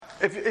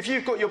If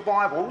you've got your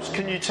Bibles,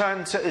 can you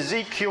turn to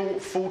Ezekiel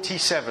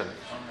 47?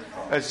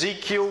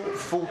 Ezekiel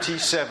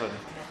 47.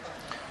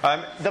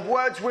 The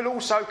words will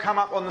also come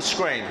up on the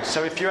screen.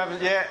 So if you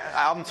haven't yet,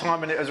 I'm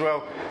timing it as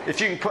well. If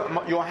you can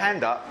put your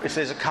hand up, if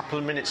there's a couple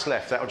of minutes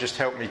left, that'll just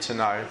help me to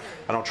know,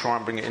 and I'll try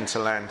and bring it into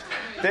land.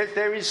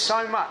 There is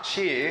so much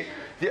here.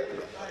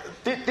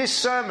 This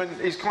sermon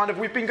is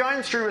we've been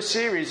going through a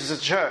series as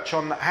a church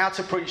on how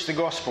to preach the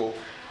gospel,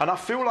 and I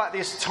feel like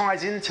this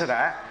ties into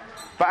that.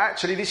 But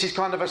actually, this is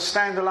kind of a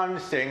standalone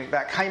thing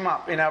that came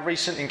up in our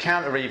recent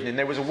encounter evening.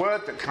 There was a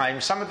word that came.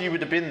 Some of you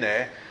would have been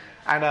there.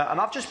 And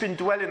I've just been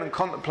dwelling and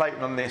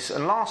contemplating on this.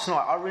 And last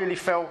night, I really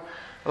felt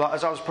like,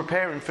 as I was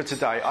preparing for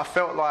today, I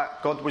felt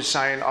like God was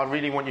saying, I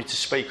really want you to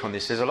speak on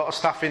this. There's a lot of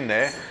stuff in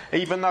there.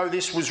 Even though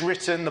this was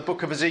written, the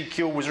book of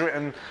Ezekiel was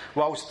written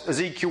whilst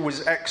Ezekiel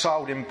was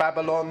exiled in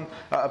Babylon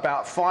at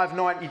about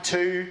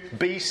 592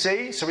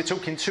 BC. So we're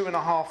talking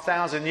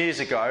 2,500 years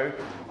ago.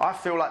 I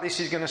feel like this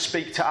is going to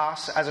speak to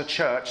us as a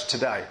church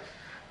today.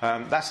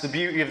 That's the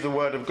beauty of the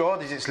Word of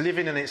God, is it's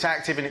living and it's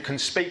active and it can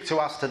speak to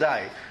us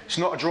today. It's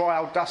not a dry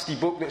old dusty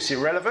book that's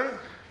irrelevant.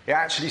 It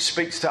actually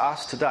speaks to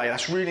us today.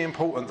 That's really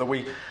important that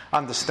we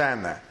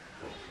understand that.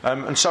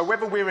 And so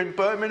whether we're in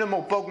Birmingham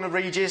or Bognor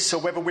Regis,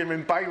 or whether we're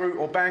in Beirut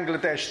or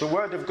Bangladesh, the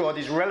Word of God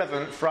is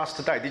relevant for us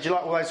today. Did you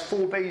like all those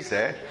 4 B's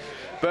there?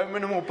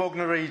 Birmingham or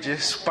Bognor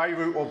Regis,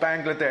 Beirut or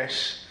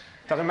Bangladesh.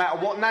 Doesn't matter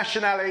what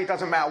nationality,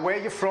 doesn't matter where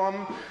you're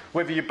from,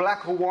 whether you're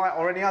black or white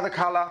or any other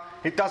colour.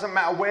 It doesn't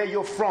matter where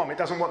you're from. It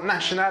doesn't matter what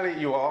nationality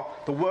you are.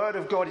 The Word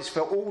of God is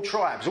for all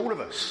tribes, all of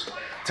us,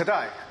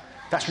 today.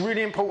 That's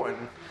really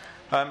important.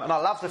 And I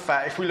love the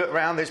fact, if we look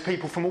around, there's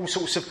people from all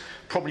sorts of,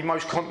 probably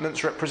most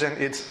continents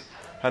represented.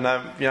 And,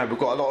 we've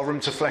got a lot of room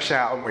to flesh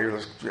out, haven't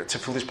we, to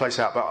fill this place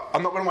out. But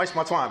I'm not going to waste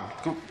my time.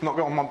 I'm not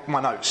going on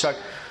my notes. So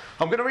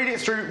I'm going to read it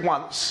through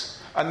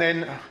once. And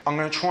then I'm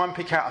going to try and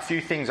pick out a few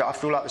things that I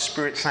feel like the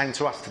Spirit's saying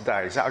to us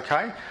today. Is that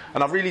okay?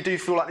 And I really do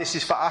feel like this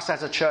is for us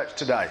as a church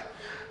today.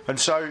 And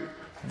so,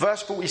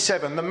 verse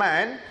 47, the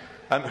man.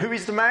 Who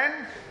is the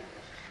man?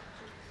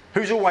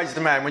 Who's always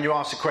the man when you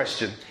ask a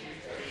question?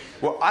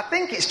 Well, I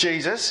think it's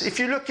Jesus. If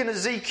you look in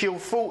Ezekiel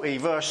 40,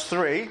 verse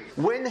 3,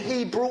 when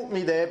he brought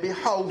me there,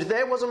 behold,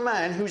 there was a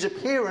man whose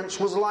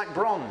appearance was like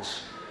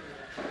bronze.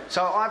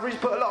 So either he's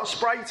put a lot of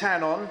spray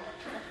tan on,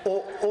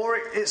 or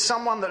it's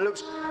someone that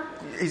looks...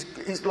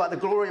 He's like the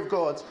glory of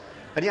God.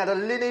 And he had a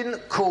linen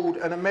cord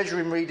and a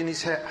measuring reed in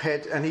his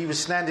head, and he was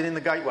standing in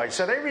the gateway.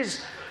 So there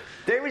is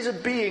a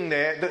being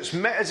there that's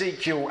met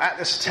Ezekiel at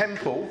this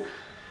temple,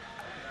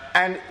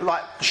 and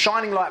like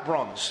shining like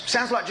bronze.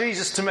 Sounds like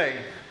Jesus to me.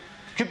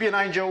 Could be an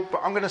angel,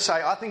 but I'm going to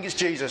say I think it's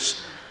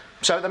Jesus.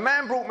 So the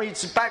man brought me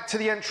back to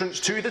the entrance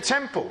to the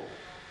temple,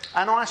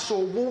 and I saw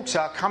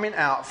water coming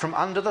out from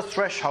under the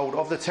threshold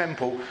of the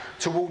temple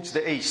towards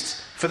the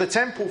east. For the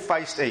temple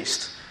faced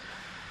east.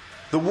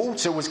 The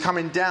water was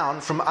coming down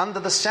from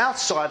under the south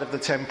side of the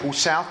temple,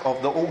 south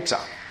of the altar.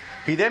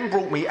 He then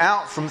brought me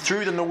out from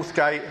through the north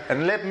gate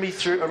and led me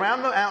through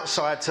around the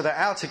outside to the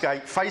outer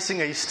gate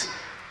facing east,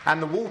 and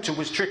the water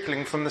was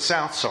trickling from the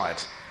south side.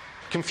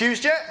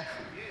 Confused yet?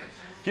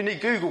 You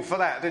need Google for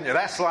that, didn't you?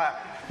 That's like,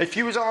 if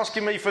you was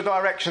asking me for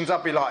directions,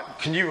 I'd be like,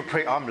 can you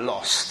repeat? I'm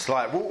lost.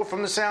 Like, water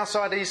from the south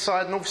side, east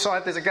side, north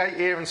side, there's a gate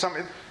here and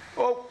something.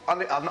 Oh,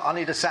 I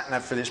need a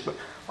sat-nav for this, but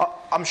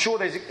I'm sure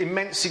there's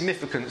immense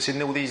significance in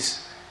all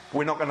these.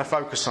 We're not going to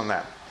focus on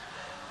that.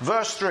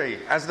 Verse 3,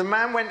 as the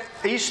man went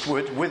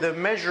eastward with a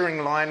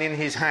measuring line in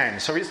his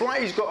hand. So it's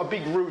like he's got a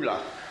big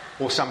ruler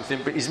or something,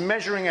 but he's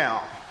measuring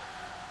out.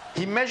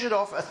 He measured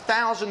off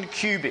 1,000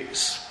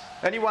 cubits.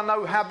 Anyone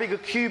know how big a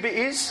cubit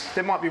is?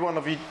 There might be one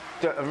of you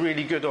that are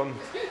really good on...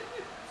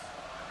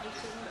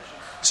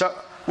 So,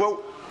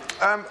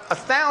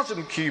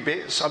 1,000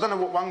 cubits, I don't know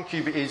what 1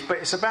 cubit is, but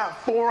it's about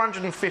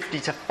 450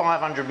 to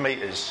 500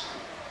 metres.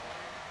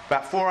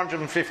 About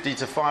 450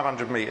 to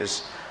 500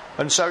 metres.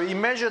 And so he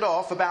measured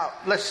off about,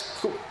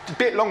 a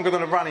bit longer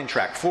than a running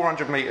track,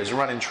 400 metres, a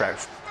running track.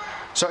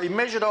 So he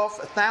measured off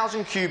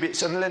 1,000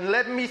 cubits and then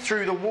led me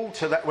through the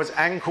water that was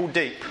ankle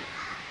deep.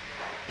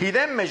 He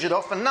then measured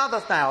off another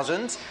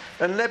 1,000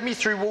 and led me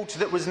through water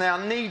that was now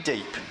knee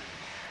deep.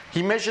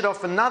 He measured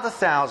off another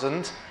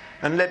 1,000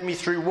 and led me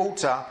through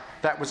water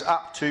that was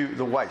up to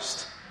the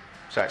waist.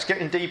 So it's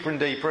getting deeper and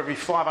deeper. Every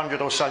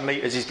 500 or so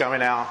metres he's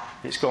going out.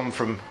 It's gone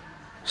from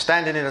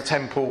standing in a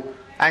temple,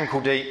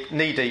 ankle deep,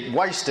 knee deep,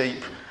 waist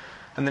deep.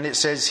 And then it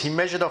says he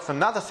measured off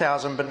another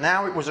 1,000, but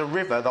now it was a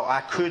river that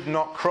I could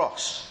not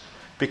cross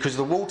because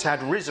the water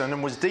had risen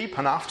and was deep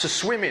enough to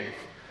swim in.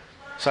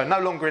 So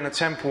no longer in a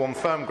temple on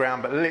firm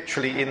ground, but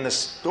literally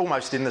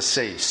almost in the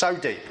sea. So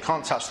deep,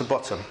 can't touch the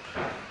bottom.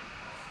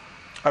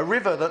 A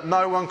river that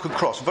no one could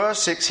cross.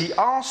 Verse 6, he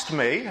asked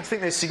me, I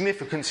think there's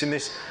significance in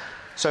this.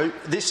 So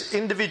this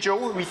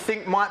individual we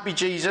think might be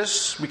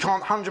Jesus. We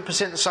can't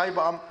 100% say,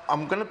 but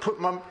I'm going to put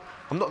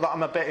I'm not that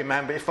I'm a betting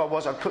man, but if I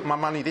was, I'd put my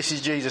money, this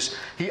is Jesus.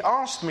 He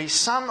asked me,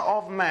 Son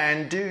of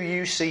man, do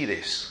you see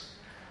this?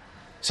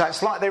 So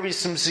it's like there is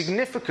some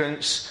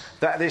significance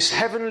that this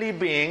heavenly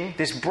being,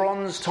 this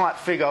bronze type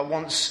figure,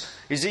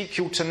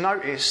 Ezekiel to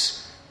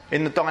notice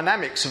in the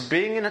dynamics of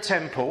being in a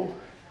temple,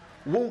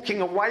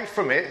 walking away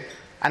from it,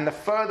 and the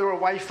further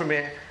away from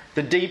it,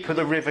 the deeper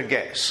the river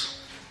gets.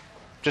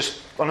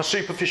 Just on a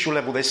superficial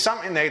level, there's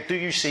something there. Do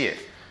you see it?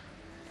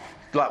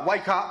 Like,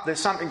 wake up, there's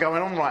something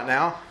going on right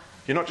now.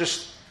 You're not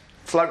just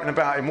floating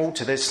about in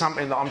water. There's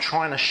something that I'm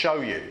trying to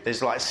show you.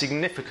 There's like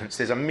significance,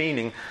 there's a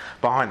meaning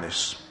behind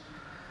this.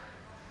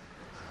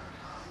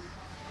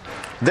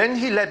 Then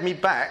he led me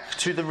back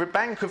to the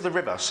bank of the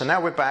river. So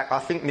now we're back, I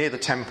think, near the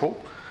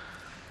temple.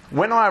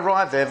 When I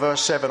arrived there,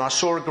 verse 7, I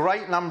saw a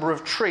great number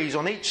of trees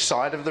on each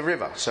side of the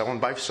river, so on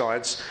both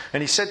sides.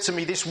 And he said to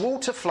me, this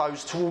water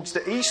flows towards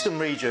the eastern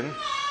region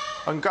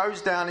and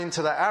goes down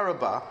into the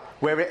Arabah,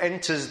 where it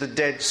enters the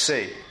Dead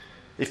Sea.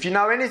 If you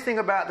know anything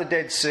about the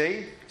Dead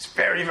Sea, it's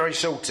very, very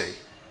salty.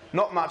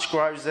 Not much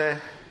grows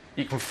there.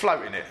 You can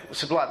float in it.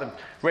 It's like the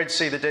Red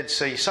Sea, the Dead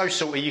Sea, so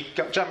salty, you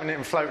can jump in it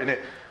and float in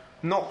it.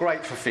 Not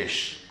great for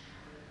fish.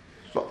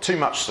 It's got too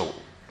much salt.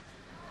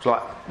 It's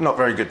like not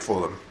very good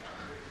for them.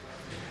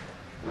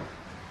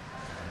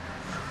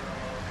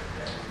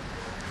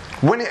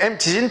 When it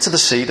empties into the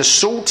sea, the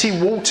salty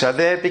water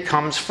there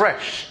becomes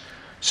fresh.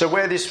 So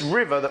where this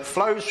river that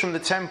flows from the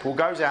temple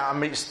goes out and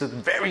meets the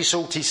very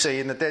salty sea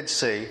in the Dead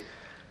Sea,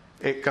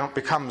 it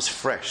becomes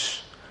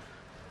fresh.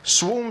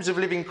 Swarms of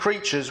living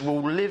creatures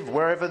will live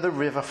wherever the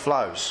river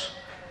flows.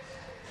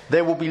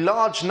 There will be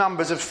large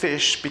numbers of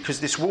fish because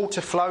this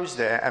water flows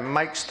there and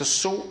makes the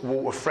salt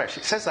water fresh.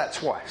 It says that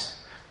twice.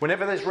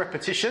 Whenever there's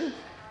repetition,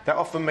 that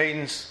often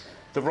means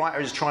the writer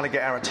is trying to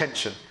get our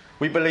attention.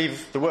 We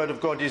believe the Word of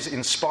God is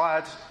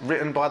inspired,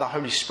 written by the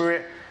Holy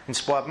Spirit,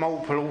 inspired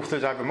multiple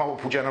authors over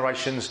multiple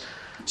generations.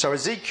 So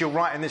Ezekiel,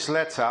 writing this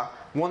letter,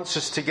 wants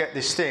us to get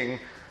this thing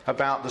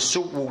about the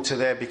salt water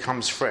there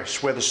becomes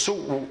fresh. Where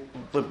the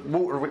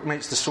water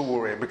meets the salt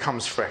water, it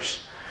becomes fresh.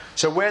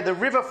 So where the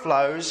river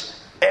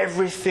flows,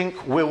 everything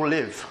will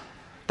live.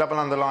 Double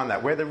underline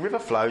that. Where the river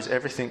flows,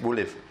 everything will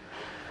live.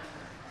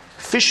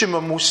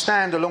 Fishermen will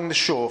stand along the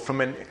shore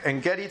from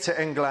En-Gedi to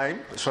En-Eglaim.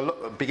 It's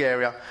a big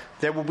area.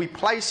 There will be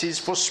places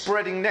for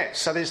spreading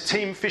nets. So there's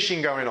team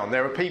fishing going on.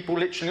 There are people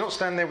literally not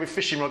standing there with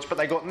fishing rods, but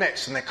they've got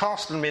nets and they're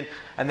casting them in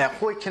and they're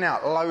hoiking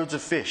out loads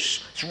of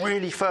fish. It's a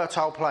really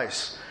fertile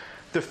place.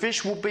 The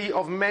fish will be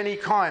of many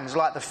kinds,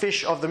 like the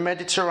fish of the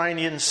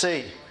Mediterranean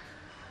Sea.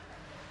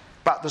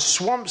 But the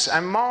swamps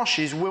and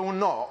marshes will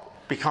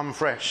not become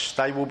fresh.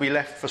 They will be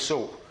left for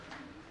salt.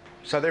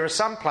 So there are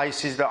some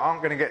places that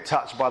aren't going to get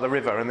touched by the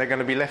river and they're going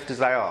to be left as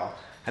they are.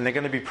 And they're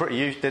going to be pretty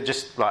used. They're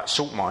just like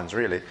salt mines,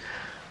 really.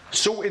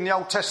 Salt in the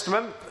Old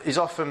Testament is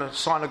often a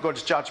sign of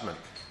God's judgment.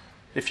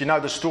 If you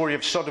know the story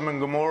of Sodom and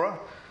Gomorrah,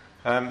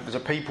 there's a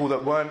people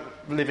that weren't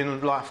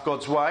living life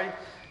God's way.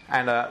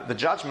 And the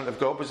judgment of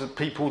God was the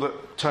people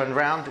that turned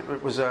round.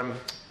 It was,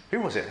 who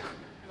was it?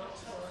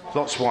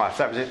 Lot's wife.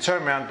 That was it.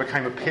 Turned around and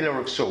became a pillar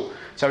of salt.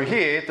 So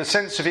here, the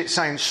sense of it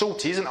saying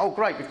salty isn't, oh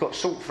great, we've got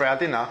salt for our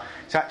dinner.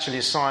 It's actually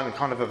a sign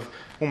kind of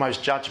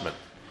almost judgment.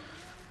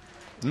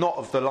 Not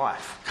of the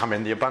life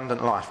coming, the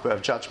abundant life, but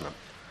of judgment.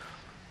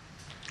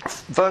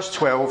 Verse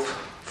 12,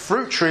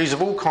 fruit trees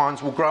of all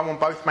kinds will grow on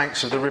both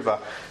banks of the river.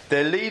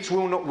 Their leaves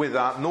will not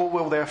wither, nor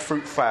will their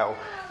fruit fail.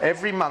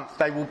 Every month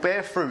they will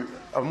bear fruit.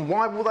 And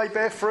why will they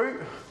bear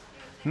fruit?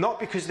 Not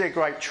because they're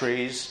great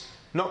trees,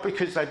 not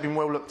because they've been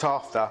well looked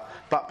after,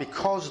 but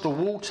because the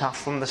water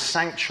from the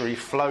sanctuary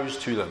flows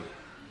to them.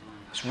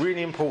 It's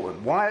really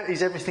important. Why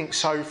is everything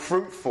so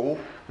fruitful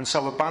and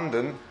so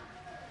abundant?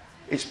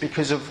 It's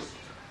because of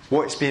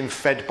what it's being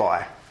fed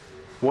by,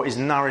 what is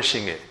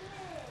nourishing it,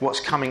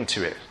 what's coming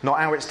to it. Not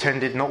how it's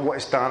tended, not what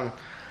it's done.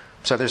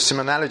 So there's some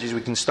analogies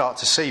we can start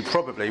to see,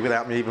 probably,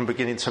 without me even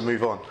beginning to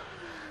move on.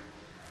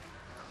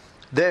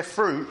 Their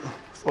fruit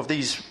of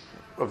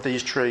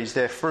these trees,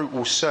 their fruit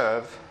will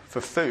serve for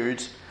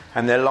food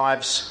and their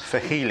lives for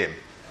healing.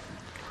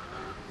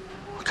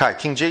 Okay,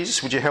 King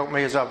Jesus, would you help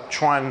me as I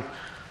try and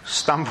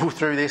stumble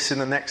through this in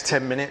the next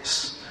 10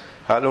 minutes?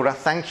 Lord, I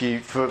thank you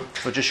for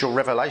just your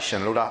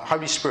revelation. Lord,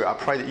 Holy Spirit, I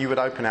pray that you would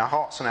open our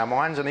hearts and our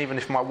minds, and even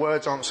if my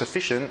words aren't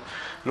sufficient,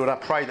 Lord, I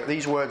pray that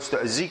these words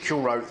that Ezekiel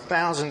wrote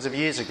thousands of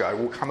years ago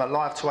will come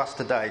alive to us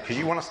today, because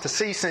you want us to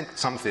see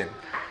something.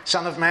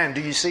 Son of man,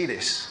 do you see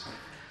this?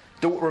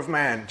 Daughter of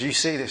man, do you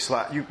see this?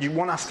 Like you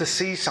want us to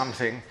see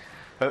something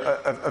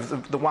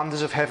of the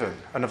wonders of heaven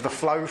and of the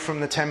flow from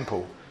the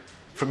temple,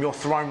 from your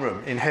throne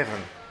room in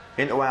heaven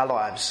into our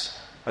lives,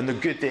 and the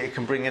good that it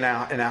can bring in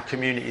our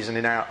communities and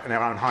in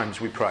our own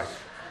homes, we pray.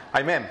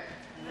 Amen.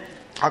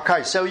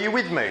 Okay, so are you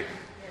with me?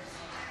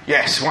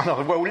 Yes,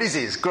 well, Liz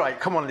is. Great.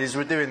 Come on, Liz,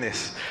 we're doing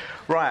this.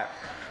 Right.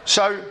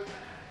 So,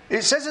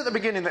 it says at the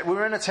beginning that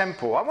we're in a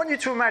temple. I want you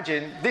to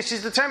imagine this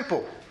is the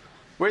temple.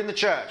 We're in the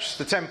church,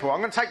 the temple.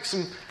 I'm going to take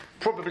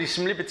probably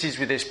some liberties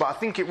with this, but I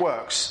think it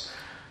works.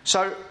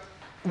 So,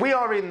 we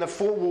are in the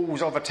four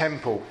walls of a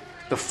temple.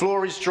 The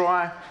floor is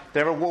dry,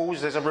 there are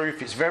walls, there's a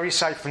roof, it's very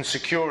safe and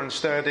secure and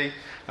sturdy.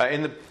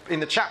 In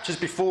the chapters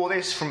before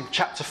this, from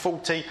chapter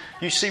 40,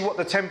 you see what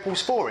the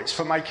temple's for. It's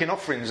for making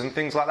offerings and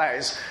things like that.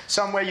 It's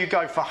somewhere you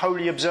go for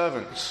holy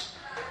observance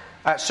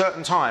at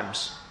certain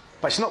times.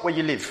 but it's not where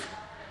you live.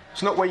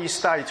 It's not where you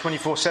stay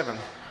 24/7.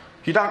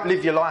 You don't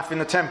live your life in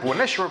the temple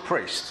unless you're a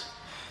priest.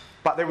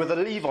 But there were the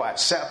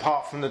Levites set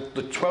apart from the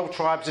 12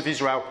 tribes of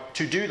Israel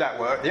to do that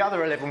work. The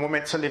other 11 were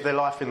meant to live their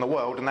life in the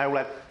world, and they all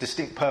had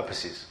distinct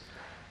purposes.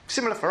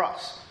 Similar for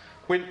us.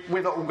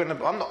 We're not all going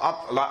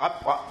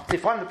to...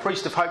 if I'm the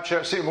priest of Hope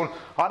Church Sittingbourne,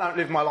 I don't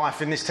live my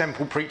life in this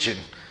temple preaching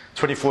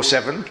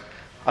 24/7.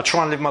 I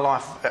try and live my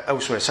life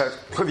elsewhere. So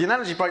the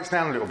analogy breaks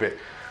down a little bit.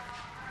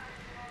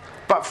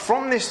 But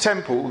from this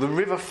temple, the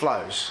river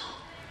flows.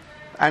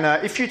 And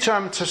if you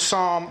turn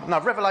to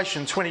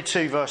Revelation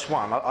 22, verse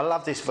 1, I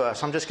love this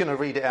verse. I'm just going to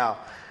read it out.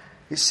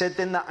 It said,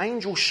 "Then the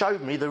angel showed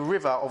me the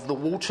river of the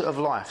water of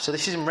life." So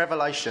this is in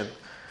Revelation.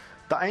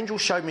 "The angel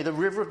showed me the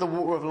river of the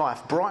water of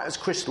life, bright as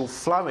crystal,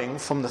 flowing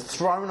from the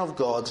throne of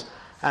God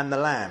and the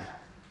Lamb,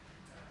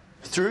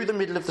 through the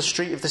middle of the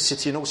street of the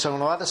city, and also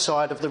on either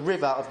side of the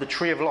river of the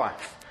tree of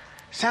life."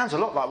 Sounds a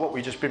lot like what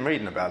we've just been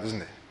reading about,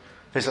 doesn't it?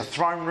 There's a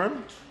throne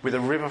room with a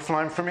river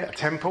flowing from it, a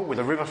temple with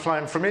a river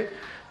flowing from it.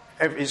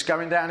 It's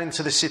going down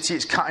into the city,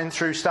 it's cutting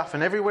through stuff,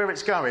 and everywhere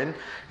it's going,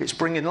 it's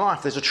bringing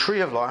life. There's a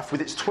tree of life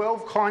with its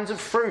 12 kinds of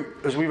fruit,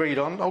 as we read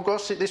on. Oh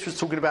gosh, this was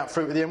talking about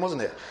fruit at the end,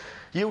 wasn't it?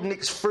 Yielding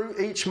its fruit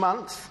each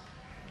month.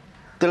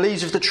 The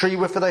leaves of the tree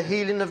were for the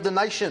healing of the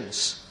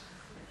nations.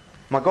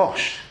 My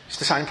gosh, it's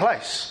the same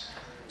place.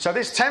 So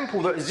this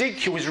temple that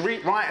Ezekiel is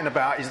writing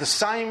about is the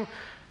same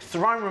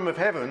throne room of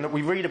heaven that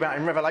we read about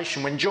in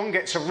Revelation. When John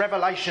gets a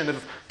revelation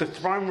of the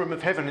throne room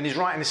of heaven and he's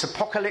writing this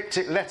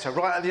apocalyptic letter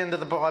right at the end of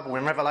the Bible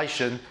in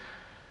Revelation,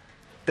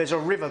 there's a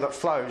river that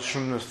flows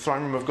from the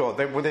throne room of God.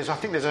 I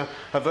think there's a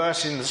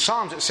verse in the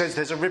Psalms that says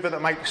there's a river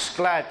that makes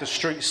glad the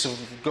streets of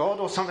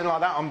God, or something like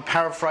that. I'm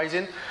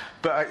paraphrasing,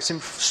 but it's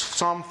in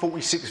Psalm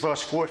 46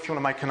 verse 4. If you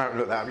want to make a note and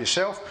look that up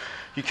yourself,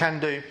 you can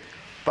do.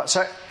 But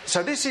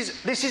so this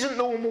isn't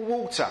normal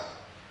water.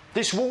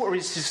 This water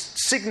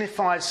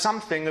signifies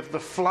something of the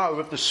flow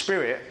of the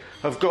Spirit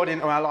of God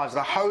into our lives.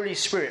 The Holy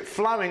Spirit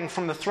flowing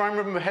from the throne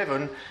room of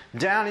heaven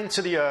down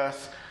into the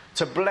earth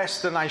to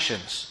bless the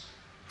nations,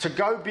 to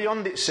go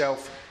beyond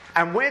itself.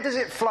 And where does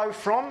it flow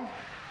from?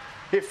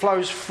 It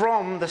flows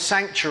from the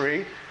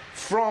sanctuary,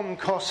 from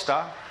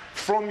Costa,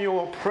 from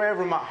your prayer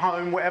room at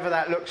home, whatever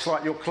that looks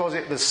like, your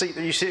closet, the seat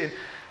that you sit in,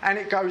 and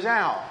it goes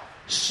out,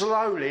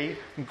 slowly,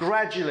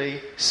 gradually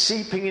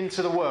seeping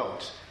into the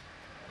world.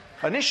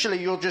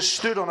 Initially, you're just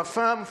stood on a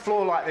firm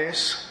floor like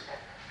this,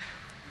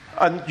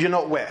 and you're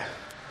not wet.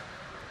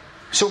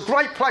 It's a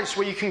great place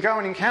where you can go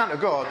and encounter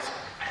God,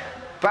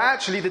 but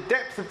actually the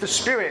depth of the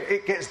Spirit,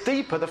 it gets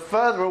deeper the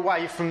further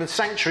away from the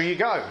sanctuary you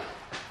go.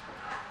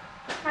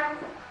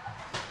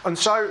 And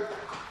so,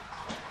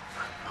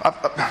 I'm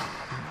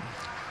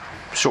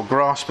sort of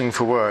grasping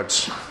for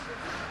words.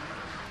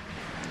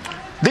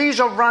 These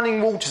are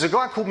running waters. A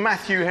guy called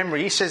Matthew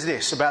Henry, he says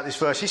this about this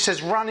verse. He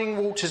says, running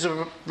waters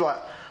of...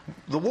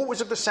 the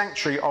waters of the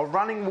sanctuary are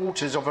running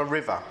waters of a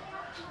river.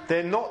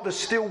 They're not the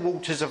still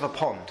waters of a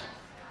pond.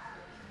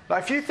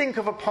 Like, if you think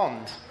of a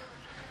pond,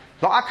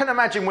 like, I can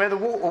imagine where the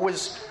water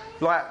was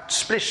like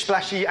splish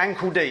splashy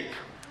ankle deep.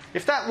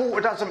 If that water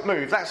doesn't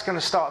move, that's going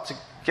to start to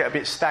get a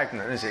bit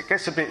stagnant, isn't it? It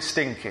gets a bit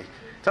stinky. It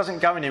doesn't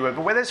go anywhere.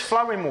 But where there's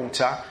flowing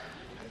water,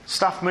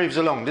 stuff moves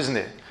along, doesn't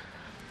it?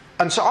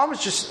 And so I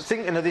was just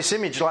thinking of this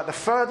image, like the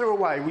further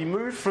away we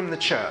move from the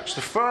church,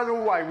 the further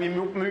away we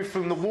move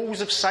from the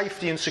walls of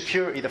safety and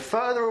security, the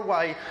further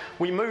away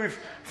we move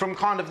from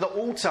kind of the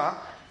altar,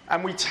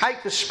 and we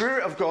take the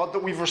Spirit of God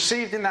that we've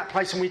received in that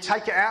place and we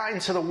take it out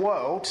into the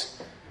world,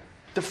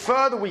 the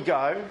further we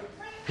go,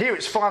 here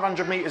it's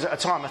 500 metres at a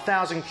time,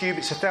 1,000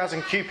 cubits,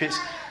 1,000 cubits,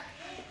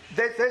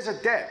 there's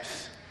a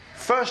depth.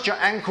 First you're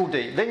ankle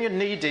deep, then you're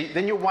knee deep,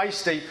 then you're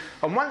waist deep.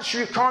 And once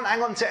you can't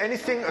hang on to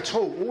anything at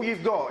all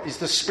you've got is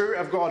the Spirit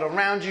of God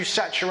around you,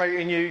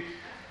 saturating you.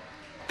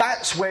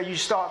 That's where you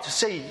start to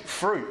see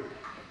fruit.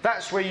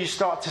 That's where you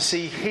start to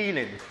see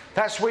healing.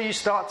 That's where you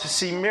start to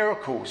see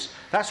miracles.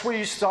 That's where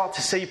you start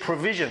to see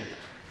provision.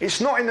 It's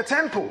not in the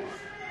temple.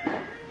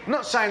 I'm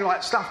not saying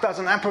like stuff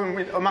doesn't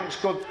happen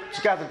amongst God's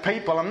gathered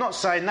people. I'm not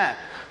saying that.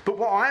 But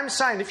what I am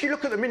saying, if you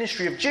look at the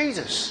ministry of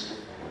Jesus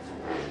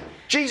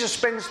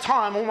spends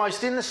time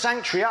almost in the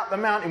sanctuary up the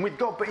mountain with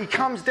God, but he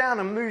comes down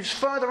and moves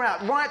further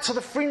out, right to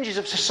the fringes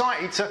of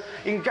society to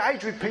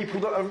engage with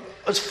people that are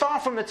as far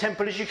from the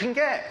temple as you can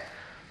get.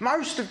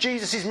 Most of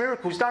Jesus'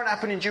 miracles don't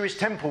happen in Jewish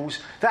temples,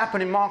 they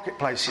happen in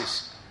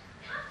marketplaces.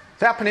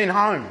 They happen in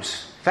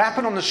homes. They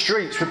happen on the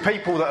streets with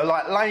people that are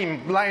like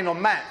laying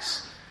on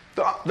mats,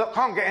 that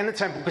can't get in the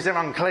temple because they're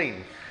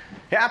unclean.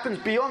 It happens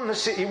beyond the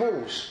city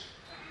walls.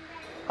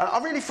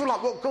 I really feel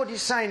like what God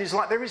is saying is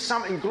like there is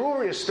something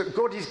glorious that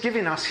God is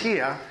giving us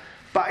here,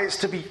 but it's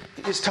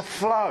to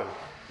flow.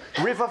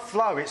 River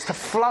flow, it's to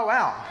flow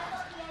out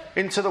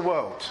into the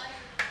world.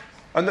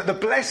 And that the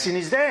blessing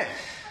is there.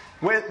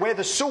 Where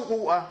the salt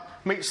water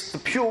meets the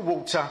pure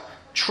water,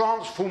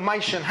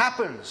 transformation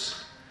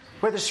happens.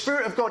 Where the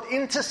Spirit of God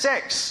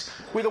intersects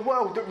with a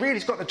world that really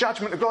has got the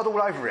judgment of God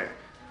all over it.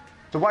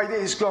 The way that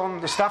it's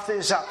gone, the stuff that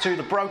it's up to,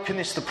 the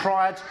brokenness, the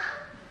pride.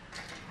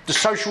 the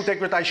social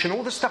degradation,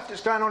 all the stuff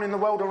that's going on in the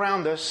world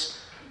around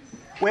us,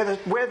 where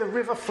the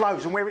river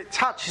flows and where it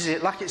touches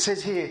it, like it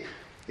says here,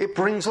 it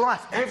brings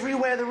life.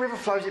 Everywhere the river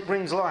flows, it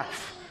brings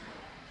life.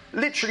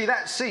 Literally,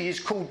 that sea is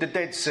called the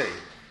Dead Sea.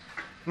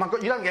 My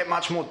God, you don't get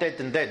much more dead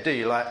than dead, do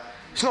you? Like,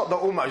 it's not the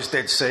almost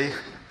dead sea,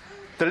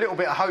 the little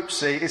bit of hope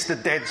sea, it's the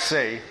Dead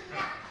Sea.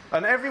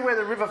 And everywhere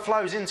the river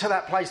flows into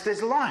that place,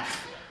 there's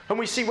life. And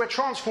we see where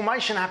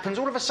transformation happens,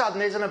 all of a sudden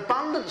there's an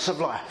abundance of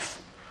life.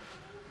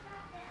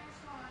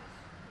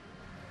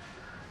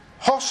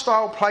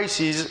 Hostile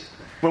places,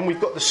 when we've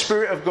got the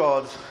Spirit of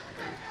God,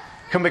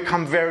 can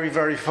become very,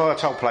 very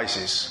fertile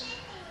places.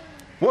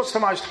 What's the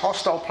most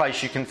hostile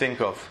place you can think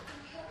of?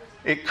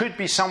 It could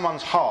be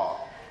someone's heart,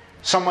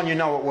 someone you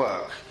know at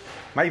work,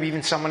 maybe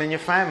even someone in your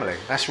family.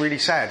 That's really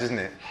sad, isn't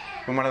it?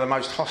 When one of the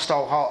most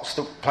hostile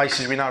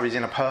places we know is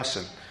in a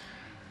person.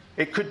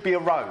 It could be a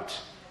road.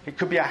 It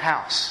could be a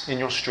house in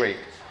your street.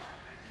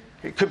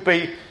 It could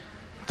be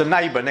the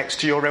neighbour next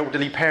to your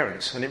elderly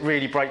parents, and it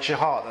really breaks your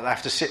heart that they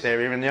have to sit there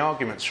hearing the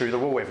arguments through the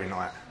wall every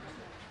night.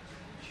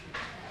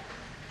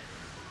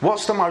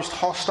 What's the most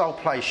hostile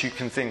place you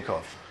can think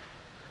of?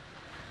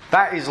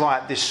 That is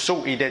like this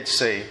salty Dead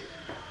Sea,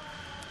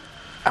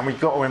 and we've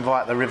got to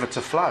invite the river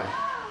to flow.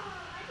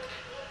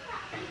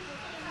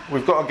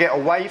 We've got to get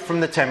away from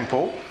the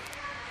temple.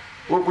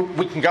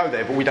 We can go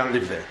there, but we don't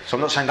live there. So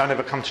I'm not saying don't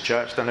ever come to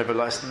church, don't ever.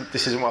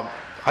 This isn't what.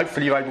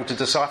 Hopefully you're able to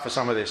decipher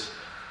some of this.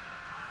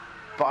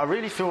 But I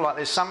really feel like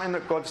there's something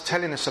that God's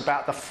telling us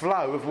about the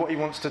flow of what He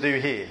wants to do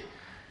here.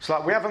 It's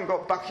like we haven't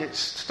got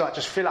buckets to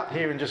just fill up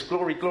here and just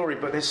glory, glory.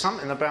 But there's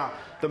something about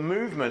the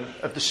movement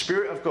of the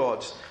Spirit of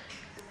God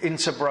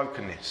into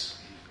brokenness,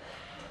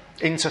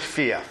 into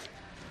fear,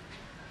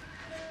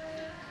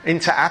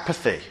 into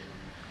apathy,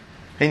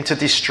 into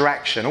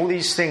distraction. All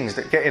these things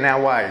that get in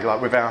our way,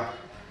 like with our...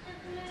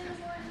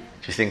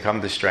 Do you think I'm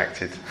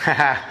distracted?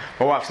 My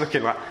wife's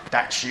looking like,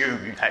 that's you,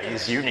 that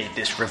is, you need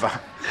this river.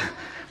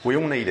 We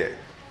all need it.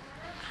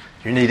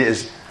 You need it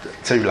as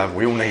too, love.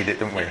 We all need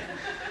it, don't we?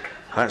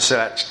 I don't say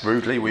that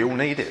rudely, we all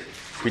need it.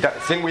 We don't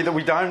think that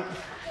we don't.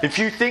 If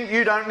you think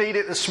you don't need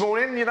it this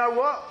morning, you know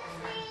what?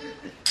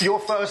 You're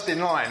first in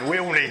line. We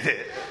all need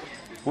it.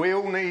 We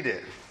all need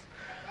it.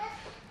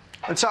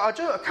 And so I'll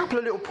do a couple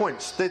of little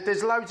points.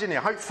 There's loads in here.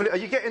 Hopefully, are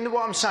you getting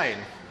what I'm saying?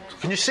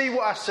 Can you see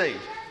what I see?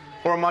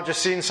 Or am I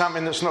just seeing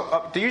something that's not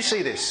up? Do you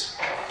see this?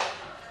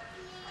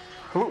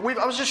 I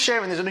was just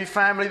sharing, there's a new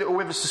family that were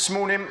with us this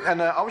morning,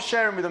 and I was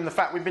sharing with them the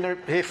fact we've been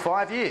here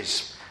 5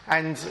 years.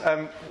 And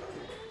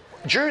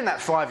during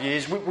that 5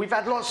 years, we've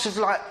had lots of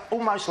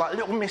almost like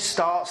little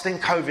misstarts, then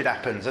COVID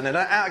happens, and then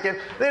out again,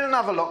 then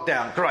another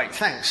lockdown. Great,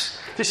 thanks.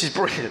 This is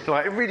brilliant.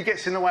 It really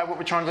gets in the way of what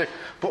we're trying to do.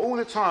 But all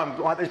the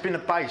time, there's been a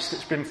base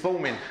that's been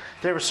forming.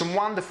 There are some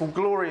wonderful,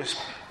 glorious...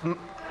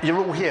 You're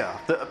all here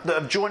that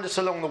have joined us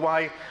along the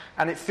way,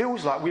 and it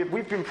feels like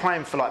we've been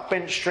praying for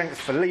bench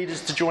strength, for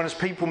leaders to join us,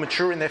 people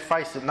mature in their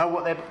faith that know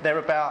what they're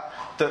about,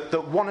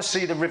 that want to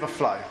see the river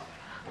flow,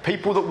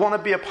 people that want to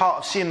be a part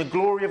of seeing the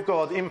glory of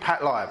God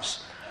impact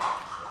lives,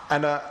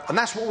 and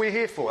that's what we're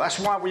here for. That's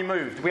why we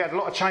moved. We had a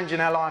lot of change in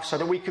our life so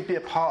that we could be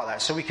a part of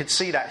that, so we could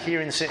see that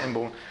here in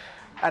Sittingbourne,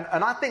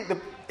 and I think that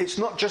it's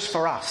not just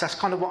for us. That's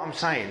kind of what I'm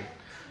saying.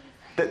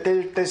 That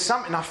there's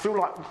something I feel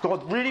like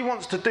God really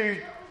wants to do.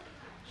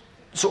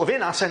 Sort of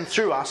in us and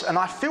through us, and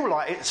I feel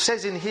like it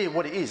says in here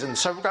what it is, and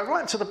so we'll go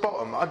right to the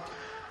bottom.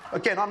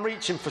 I'm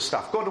reaching for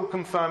stuff. God will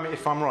confirm it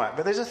if I'm right.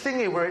 But there's a thing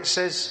here where it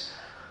says,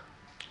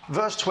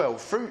 verse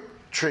 12, fruit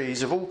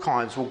trees of all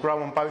kinds will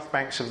grow on both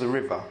banks of the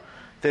river.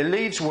 Their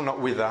leaves will not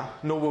wither,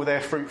 nor will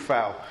their fruit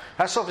fail.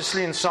 That's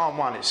obviously in Psalm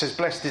 1. It says,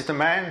 blessed is the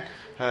man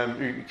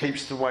who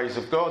keeps the ways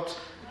of God.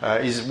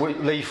 His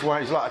leaf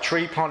is like a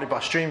tree planted by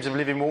streams of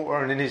living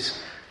water, and in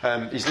his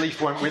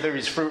leaf won't wither,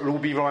 his fruit will all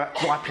be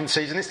ripe in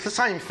season. It's the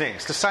same thing,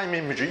 it's the same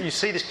imagery. You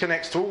see this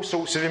connects to all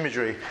sorts of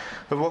imagery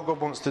of what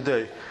God wants to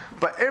do.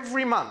 But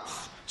every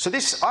month,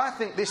 I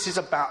think this is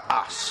about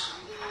us.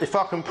 If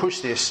I can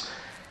push this,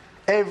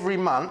 every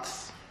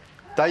month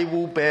they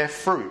will bear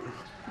fruit.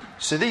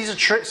 So these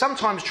are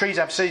sometimes trees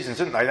have seasons,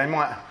 don't they? They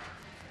might,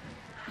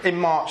 in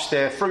March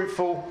they're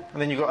fruitful,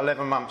 and then you've got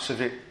 11 months of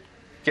it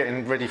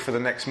getting ready for the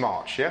next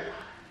March, yeah?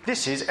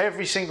 This is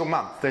every single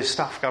month there's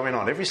stuff going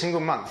on. Every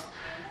single month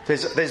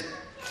there's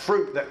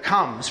fruit that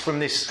comes from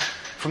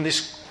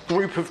this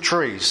group of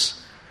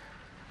trees.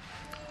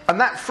 And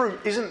that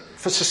fruit isn't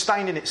for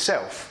sustaining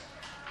itself,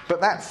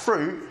 but that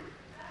fruit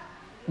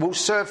will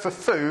serve for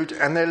food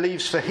and their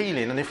leaves for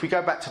healing. And if we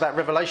go back to that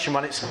Revelation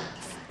one, it's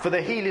for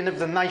the healing of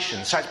the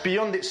nations. So it's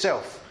beyond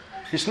itself.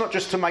 It's not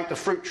just to make the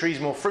fruit trees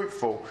more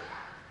fruitful.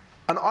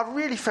 And I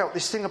really felt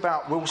this thing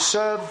about will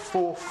serve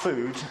for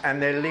food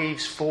and their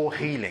leaves for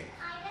healing.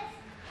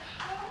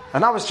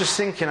 And I was just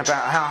thinking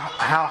about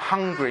how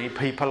hungry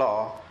people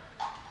are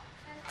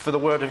for the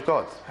Word of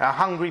God. How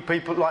hungry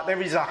people, there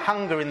is a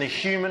hunger in the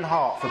human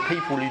heart for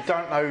people who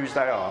don't know who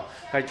they are.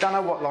 They don't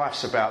know what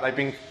life's about. They've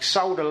been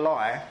sold a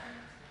lie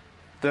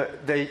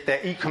that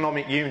they're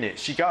economic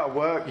units. You go to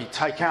work, you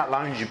take out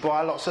loans, you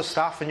buy lots of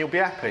stuff and you'll be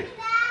happy.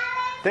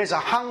 There's a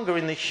hunger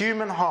in the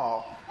human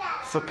heart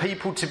for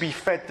people to be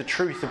fed the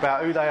truth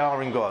about who they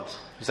are in God.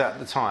 Is that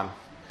the time?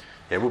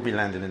 Yeah, we'll be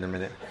landing in a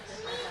minute.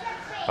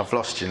 I've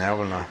lost you now,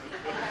 haven't I?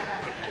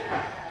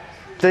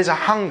 There's a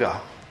hunger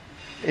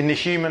in the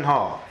human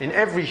heart, in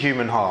every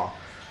human heart,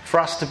 for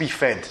us to be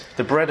fed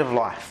the bread of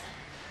life.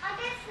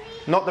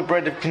 Not the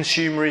bread of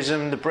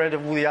consumerism, the bread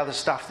of all the other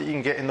stuff that you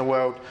can get in the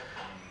world.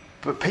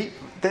 But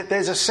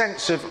there's a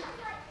sense of,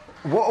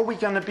 what are we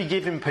going to be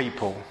giving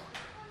people?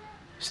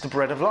 It's the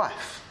bread of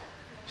life.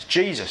 It's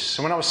Jesus.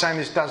 And when I was saying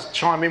this does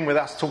chime in with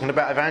us talking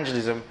about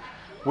evangelism,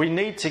 we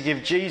need to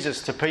give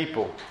Jesus to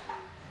people.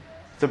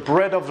 The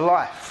bread of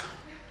life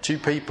to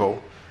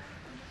people.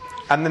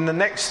 And then the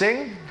next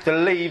thing, the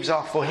leaves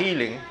are for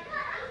healing.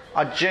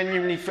 I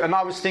genuinely, and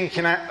I was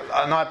thinking, and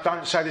I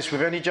don't say this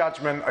with any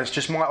judgment, it's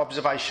just my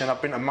observation.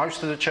 I've been to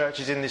most of the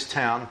churches in this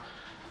town.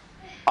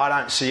 I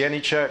don't see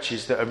any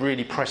churches that are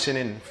really pressing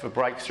in for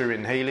breakthrough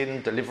in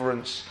healing,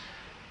 deliverance.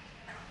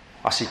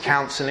 I see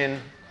counselling,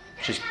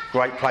 which is a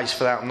great place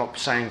for that. I'm not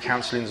saying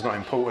counselling is not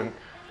important.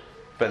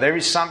 But there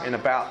is something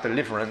about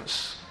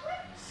deliverance.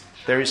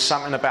 There is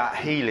something about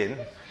healing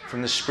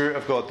from the Spirit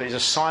of God that is a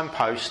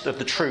signpost of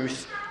the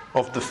truth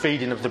of the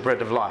feeding of the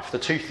bread of life. The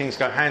two things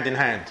go hand in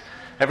hand.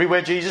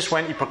 Everywhere Jesus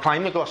went, he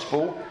proclaimed the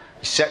gospel.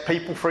 He set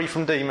people free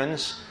from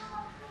demons.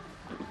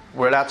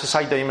 We're allowed to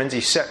say demons.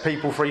 He set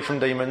people free from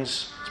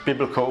demons. It's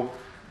biblical.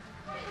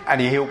 And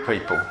he healed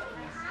people.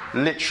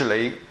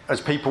 Literally,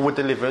 as people were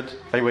delivered,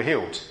 they were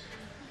healed.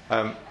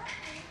 I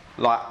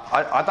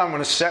don't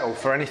want to settle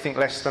for anything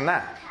less than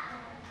that.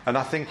 And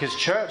I think as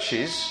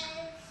churches,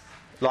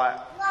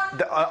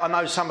 I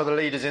know some of the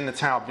leaders in the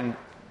town have been.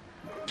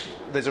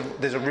 There's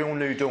a real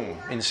new dawn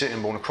in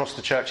Sittingbourne across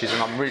the churches,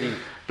 and I'm really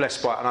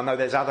blessed by it. And I know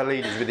there's other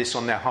leaders with this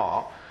on their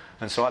heart.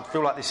 And so I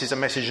feel like this is a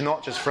message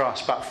not just for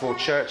us, but for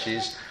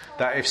churches,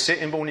 that if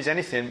Sittingbourne is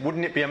anything,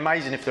 wouldn't it be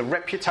amazing if the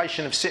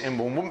reputation of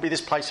Sittingbourne wouldn't be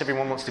this place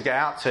everyone wants to get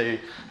out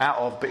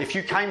of, but if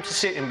you came to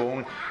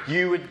Sittingbourne,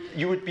 you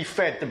would be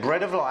fed the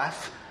bread of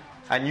life,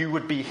 and you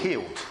would be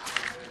healed.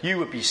 You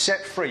would be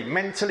set free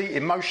mentally,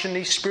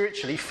 emotionally,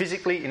 spiritually,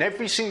 physically, in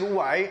every single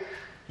way.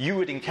 You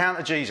would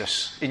encounter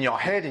Jesus in your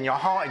head, in your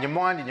heart, in your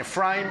mind, in your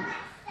frame.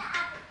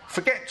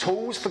 Forget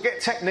tools, forget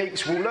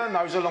techniques. We'll learn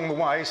those along the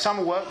way. Some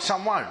will work,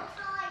 some won't.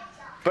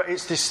 But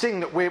it's this thing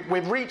that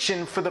we're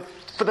reaching for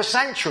the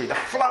sanctuary, the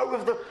flow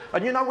of the...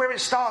 And you know where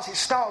it starts? It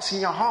starts in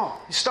your heart.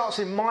 It starts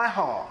in my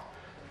heart.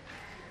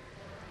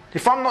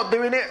 If I'm not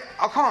doing it,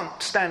 I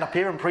can't stand up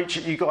here and preach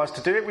at you guys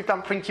to do it. We've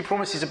done pinky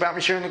promises about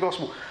me sharing the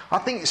gospel. I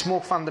think it's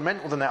more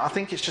fundamental than that. I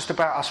think it's just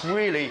about us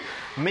really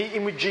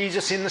meeting with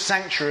Jesus in the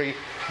sanctuary,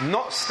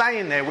 not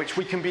staying there, which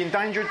we can be in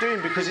danger of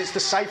doing because it's the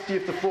safety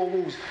of the four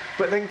walls,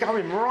 but then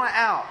going right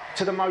out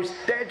to the most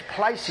dead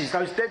places,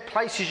 those dead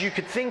places you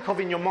could think of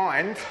in your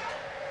mind.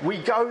 We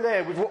go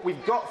there with what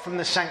we've got from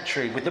the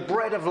sanctuary, with the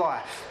bread of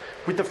life,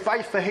 with the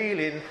faith for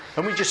healing,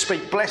 and we just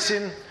speak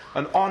blessing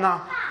and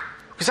honour.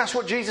 Because that's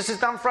what Jesus has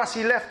done for us.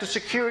 He left the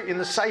security and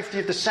the safety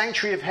of the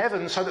sanctuary of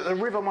heaven so that the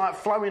river might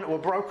flow into a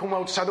broken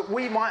world so that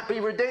we might be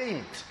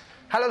redeemed.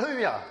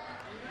 Hallelujah.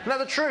 Isn't that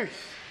the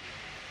truth?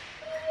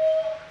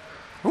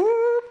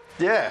 Woo!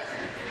 Yeah.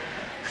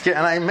 Get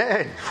an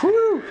amen.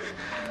 Woo!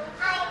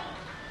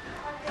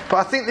 But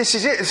I think this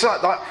is it. It's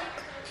like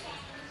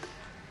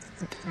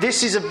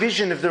this is a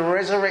vision of the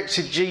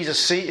resurrected Jesus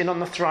seated on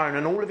the throne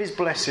and all of his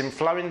blessing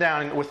flowing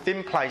down into a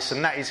thin place,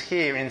 and that is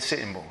here in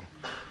Sittingbourne.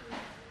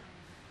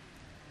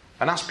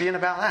 And us being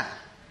about that.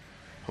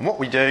 And what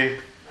we do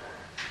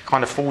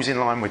kind of falls in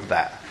line with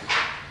that.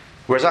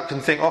 Whereas I can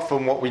think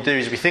often what we do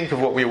is we think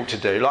of what we ought to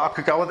do. Like I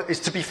could go,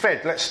 it's to be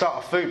fed, let's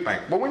start a food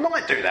bank. Well, we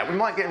might do that. We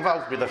might get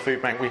involved with a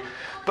food bank.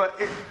 But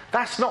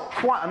that's not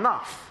quite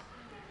enough.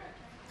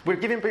 We're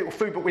giving people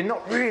food, but we're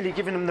not really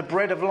giving them the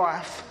bread of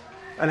life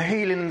and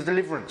healing and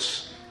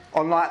deliverance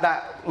on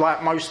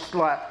most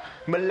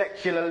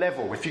molecular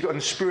level. If you've got on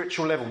a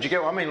spiritual level, do you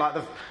get what I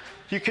mean?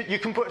 You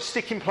can put a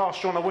sticking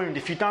plaster on a wound.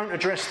 If you don't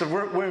address the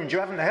root wound, you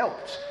haven't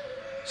helped.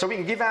 So we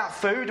can give out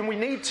food, and we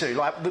need to.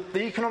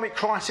 The economic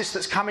crisis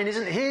that's coming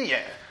isn't here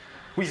yet.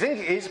 We think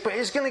it is, but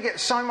it's going to get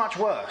so much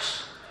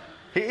worse.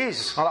 It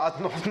is.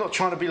 I'm not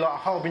trying to be like a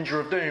harbinger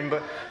of doom,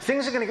 but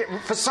things are going to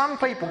get, for some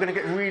people, going to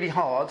get really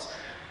hard.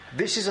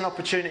 This is an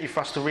opportunity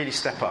for us to really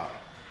step up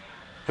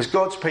as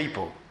God's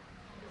people,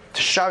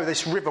 to show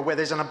this river where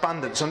there's an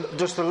abundance. And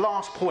just the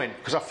last point,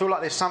 because I feel like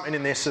there's something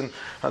in this, and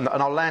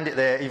I'll land it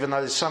there, even though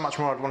there's so much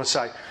more I'd want to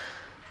say.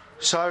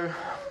 So,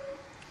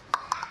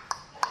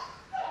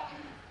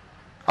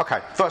 okay,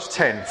 verse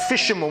 10.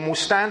 Fishermen will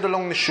stand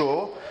along the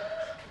shore.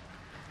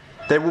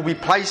 There will be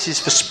places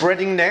for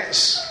spreading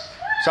nets.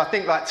 So I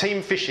think like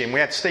team fishing, we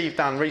had Steve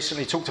Dunn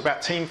recently talked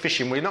about team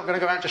fishing. We're not going to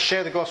go out and just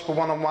share the gospel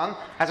one-on-one.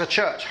 As a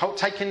church,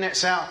 taking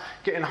nets out,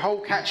 getting whole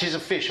catches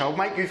of fish. I'll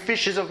make you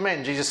fishers of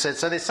men, Jesus said.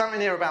 So there's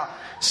something here about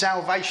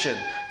salvation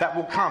that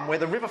will come. Where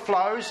the river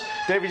flows,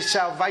 there is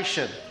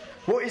salvation.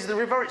 What is the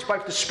river? It's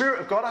both the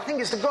Spirit of God. I think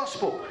it's the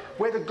gospel.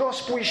 Where the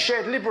gospel is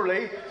shared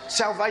liberally,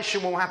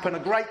 salvation will happen. A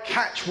great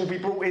catch will be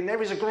brought in.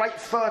 There is a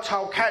great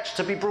fertile catch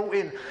to be brought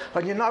in.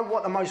 And you know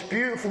what? The most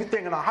beautiful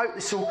thing, and I hope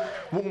this will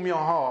warm your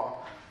heart,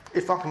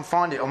 if I can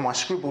find it on my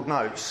scribbled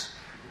notes.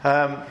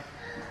 The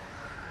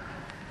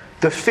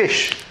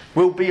fish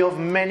will be of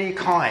many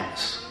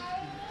kinds.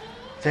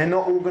 They're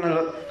not all going to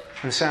look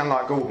and sound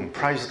like Gordon.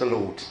 Praise the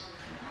Lord.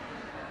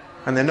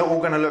 And they're not all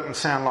going to look and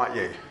sound like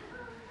you.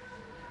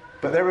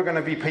 But there are going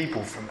to be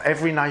people from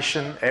every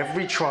nation,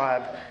 every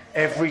tribe,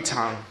 every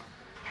tongue,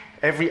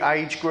 every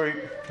age group,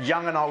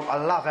 young and old. I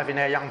love having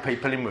our young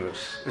people in with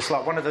us. It's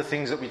like one of the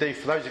things that we do.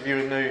 For those of you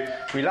who are new,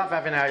 we love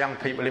having our young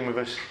people in with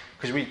us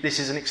because this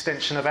is an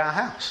extension of our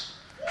house.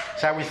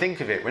 It's how we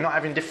think of it. We're not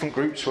having different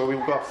groups where we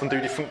all go off and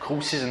do different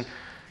courses. And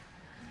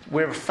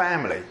we're a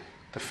family,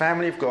 the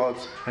family of God.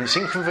 And it's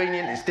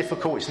inconvenient, it's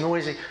difficult, it's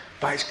noisy,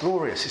 but it's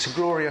glorious. It's a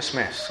glorious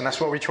mess. And that's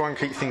why we try and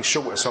keep things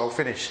shorter, so I'll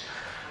finish.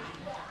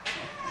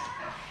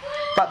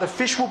 But the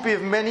fish will be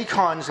of many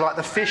kinds, like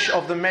the fish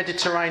of the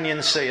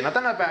Mediterranean Sea. And I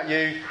don't know about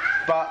you,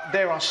 but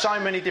there are so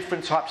many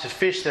different types of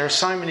fish. There are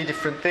so many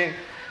different things.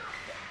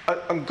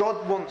 And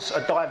God wants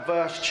a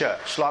diverse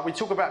church. Like we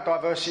talk about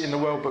diversity in the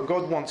world, but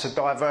God wants a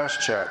diverse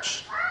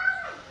church.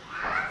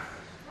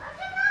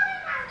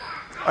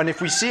 And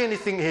if we see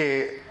anything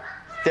here,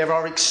 there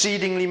are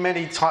exceedingly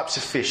many types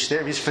of fish.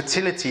 There is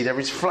fertility, there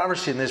is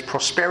flourishing, there's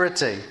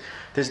prosperity,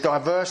 there's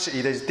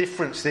diversity, there's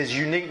difference, there's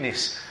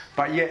uniqueness.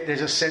 But yet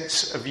there's a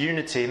sense of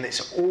unity, and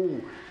it's all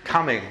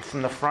coming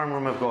from the throne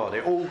room of God.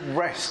 It all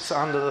rests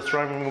under the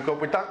throne room of God.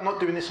 We're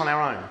not doing this on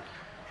our own,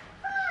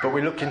 but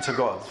we're looking to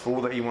God for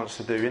all that He wants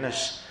to do in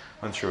us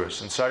and through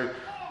us. And so,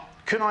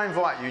 can I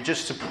invite you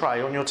just to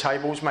pray on your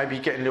tables, maybe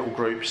get in little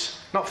groups,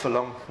 not for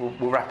long,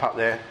 we'll wrap up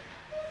there,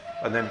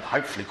 and then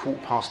hopefully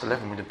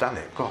 11:15 we'd have done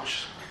it.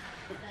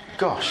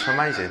 Gosh,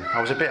 amazing.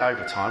 I was a bit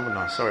over time, wasn't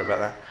I? Sorry about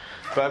that.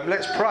 But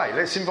let's pray.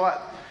 Let's invite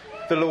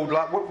the Lord.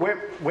 Like,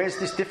 where's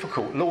this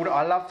difficult? Lord,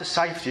 I love the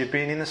safety of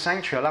being in the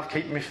sanctuary. I love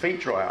keeping my feet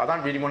dry. I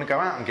don't really want to go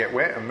out and get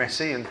wet and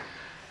messy, and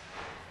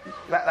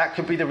that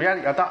could be the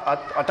reality.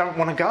 I don't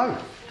want to go.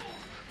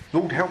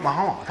 Lord, help my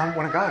heart. I don't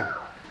want to go.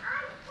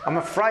 I'm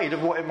afraid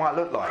of what it might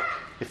look like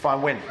if I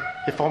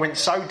went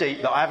so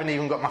deep that I haven't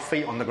even got my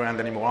feet on the ground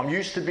anymore. I'm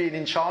used to being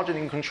in charge and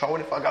in control,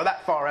 and if I go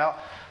that far out,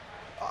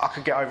 I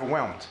could get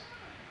overwhelmed.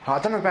 I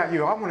don't know about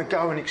you. I want to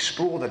go and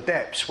explore the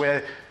depths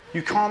where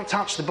you can't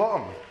touch the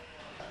bottom.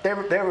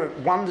 There are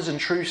wonders and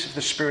truths of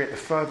the Spirit the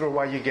further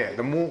away you get.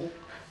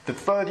 The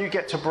further you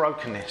get to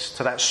brokenness,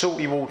 to that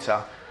salty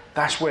water,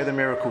 that's where the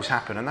miracles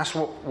happen. And that's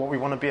what we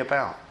want to be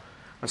about.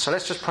 And so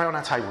let's just pray on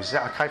our tables. Is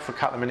that okay for a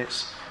couple of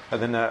minutes?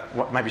 And then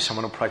maybe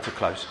someone will pray to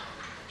close.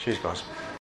 Cheers, guys.